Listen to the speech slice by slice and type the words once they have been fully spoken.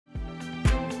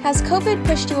Has COVID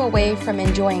pushed you away from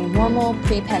enjoying normal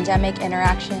pre-pandemic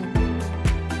interaction?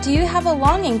 Do you have a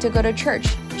longing to go to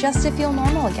church just to feel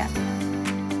normal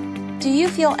again? Do you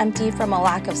feel empty from a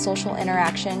lack of social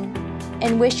interaction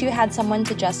and wish you had someone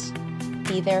to just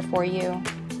be there for you?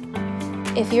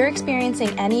 If you're experiencing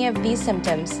any of these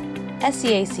symptoms,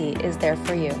 SCAC is there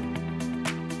for you.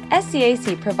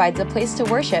 SCAC provides a place to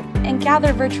worship and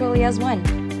gather virtually as one.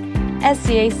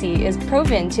 SCAC is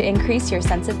proven to increase your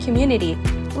sense of community,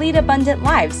 lead abundant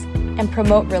lives, and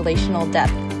promote relational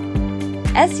depth.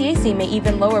 SCAC may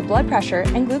even lower blood pressure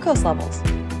and glucose levels.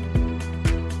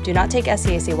 Do not take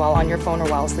SCAC while on your phone or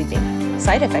while sleeping.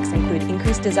 Side effects include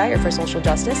increased desire for social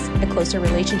justice, a closer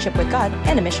relationship with God,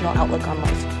 and a missional outlook on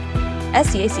life.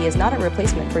 SCAC is not a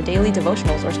replacement for daily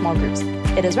devotionals or small groups.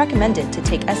 It is recommended to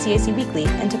take SCAC weekly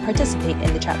and to participate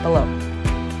in the chat below.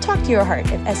 Talk to your heart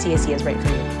if SCAC is right for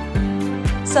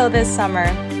you. So this summer,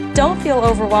 don't feel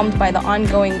overwhelmed by the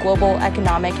ongoing global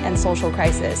economic and social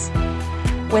crisis.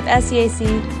 With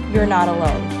SCAC, you're not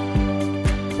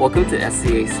alone. Welcome to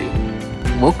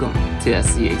SCAC. Welcome to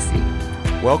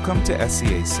SCAC. Welcome to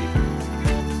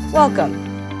SCAC.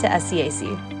 Welcome to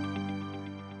SCAC.